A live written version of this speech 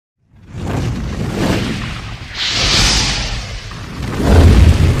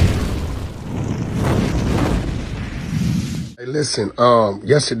Listen,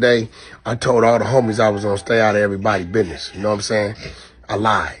 yesterday I told all the homies I was gonna stay out of everybody's business. You know what I'm saying? I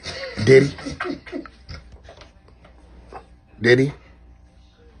lied. Diddy?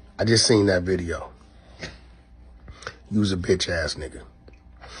 I just seen that video. You's a bitch ass nigga.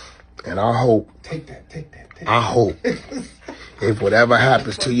 And I hope. Take that. I hope if whatever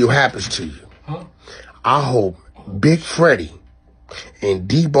happens to you happens to you. Huh? I hope Big Freddie and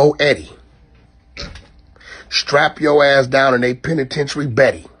Debo Eddie strap your ass down in a penitentiary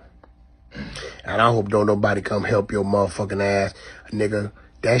Betty. And I hope don't nobody come help your motherfucking ass. Nigga,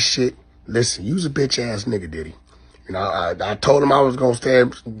 that shit, listen, you's a bitch ass nigga, Diddy. You know, I told him I was going to stay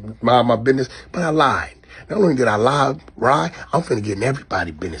mind my business, but I lied. Not only did I lie, I'm finna get in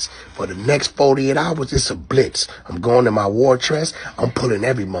everybody's business. For the next 48 hours, it's a blitz. I'm going in my war chest. I'm pulling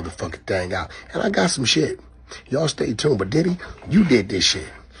every motherfucking thing out. And I got some shit. Y'all stay tuned. But Diddy, you did this shit.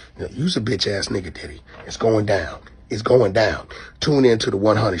 You know, you's a bitch ass nigga, Diddy. It's going down. It's going down. Tune in to the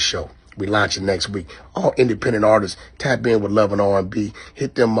 100 show. We launching next week. All independent artists, tap in with Love and R&B.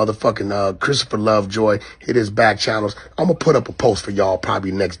 Hit them motherfucking Christopher Lovejoy. Hit his back channels. I'm going to put up a post for y'all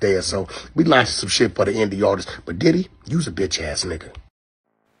probably next day or so. We launching some shit for the indie artists. But Diddy, you's a bitch ass nigga.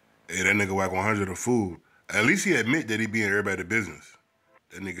 Hey, that nigga Wack100 a fool. At least he admit that he be in everybody's business.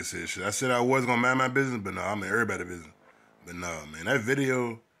 That nigga said shit. I said I was going to mind my business, but no, I'm in everybody's business. But no, man, that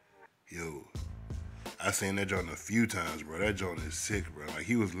video, yo, I seen that joint a few times, bro. That joint is sick, bro. Like,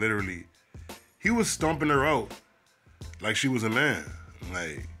 he was stomping her out like she was a man.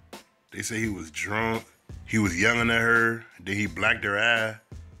 Like, they say he was drunk. He was yelling at her. Then he blacked her eye.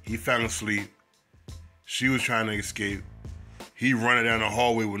 He fell asleep. She was trying to escape. He running down the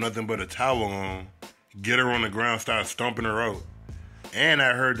hallway with nothing but a towel on. Get her on the ground, start stomping her out. And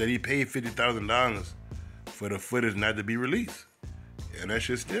I heard that he paid $50,000 for the footage not to be released. And that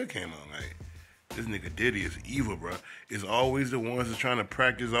shit still came out. Like, this nigga Diddy is evil, bro. It's always the ones that's trying to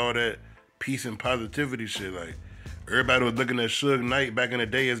practice all that peace and positivity shit. Like, everybody was looking at Suge Knight back in the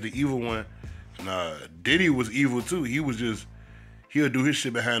day as the evil one. Nah, Diddy was evil too. He'll do his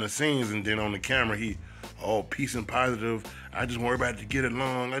shit behind the scenes, and then on the camera, he all peace and positive. I just want everybody to get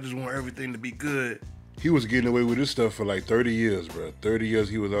along. I just want everything to be good. He was getting away with this stuff for like 30 years, bro. 30 years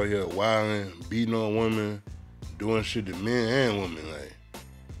he was out here wilding, beating on women, doing shit to men and women. Like,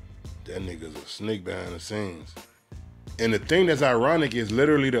 that nigga's a snake behind the scenes. And the thing that's ironic is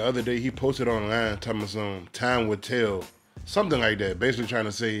literally the other day he posted online talking about some time would tell, something like that, basically trying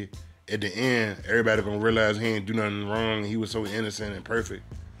to say at the end, everybody gonna realize he ain't do nothing wrong, he was so innocent and perfect.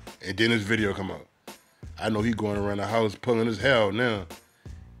 And then his video come out. I know he going around the house pulling his hair out now.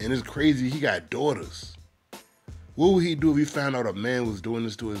 And it's crazy, he got daughters. What would he do if he found out a man was doing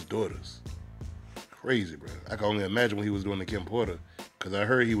this to his daughters? Crazy, bro. I can only imagine what he was doing to Kim Porter, because I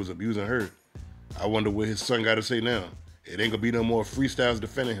heard he was abusing her. I wonder what his son got to say now. It ain't gonna be no more freestyles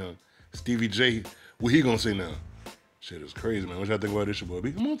defending him. Stevie J, what he gonna say now? Shit is crazy, man. What y'all think about this, your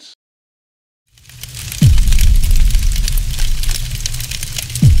boy? Come on.